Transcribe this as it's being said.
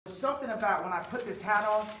something about when I put this hat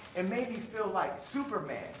on, it made me feel like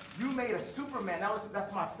Superman. You made a Superman.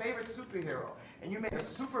 That's my favorite superhero. And you made a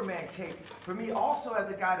Superman cape for me also as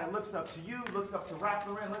a guy that looks up to you, looks up to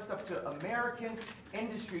Rapperin, looks up to American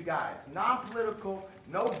industry guys. Non-political,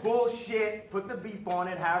 no bullshit, put the beep on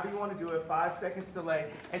it, however you want to do it, 5 seconds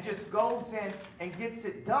delay, and just goes in and gets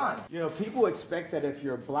it done. You know, people expect that if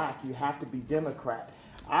you're black, you have to be Democrat.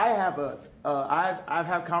 I've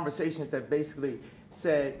had conversations that basically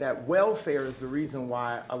said that welfare is the reason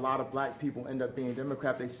why a lot of black people end up being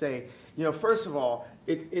Democrat. They say, you know, first of all,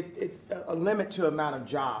 it's a limit to amount of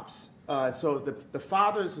jobs. So the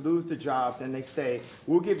fathers lose the jobs and they say,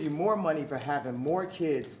 we'll give you more money for having more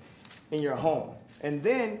kids in your home. And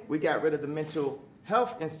then we got rid of the mental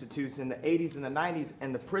health institutes in the 80s and the 90s,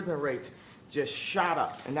 and the prison rates just shot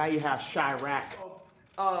up. And now you have Chirac.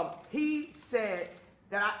 He said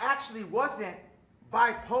that I actually wasn't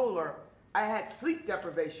bipolar. I had sleep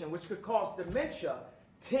deprivation, which could cause dementia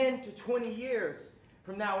 10 to 20 years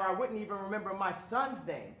from now, where I wouldn't even remember my son's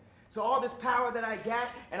name. So all this power that I got,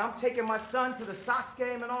 and I'm taking my son to the Sox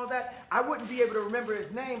game and all that, I wouldn't be able to remember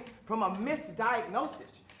his name from a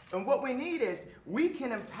misdiagnosis. And what we need is, we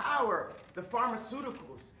can empower the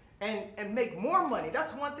pharmaceuticals and make more money.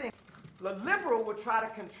 That's one thing. The liberal would try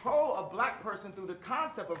to control a black person through the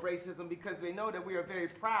concept of racism because they know that we are very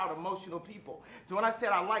proud, emotional people. So when I said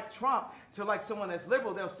I like Trump to like someone that's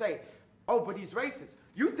liberal, they'll say, oh, but he's racist.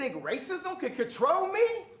 You think racism can control me?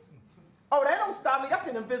 Oh, that don't stop me. That's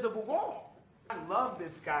an invisible wall. I love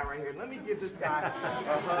this guy right here. Let me give this guy a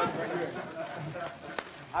hug right here.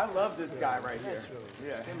 I love this guy right here. That's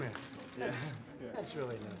really nice. Yeah. That's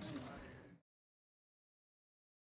really nice.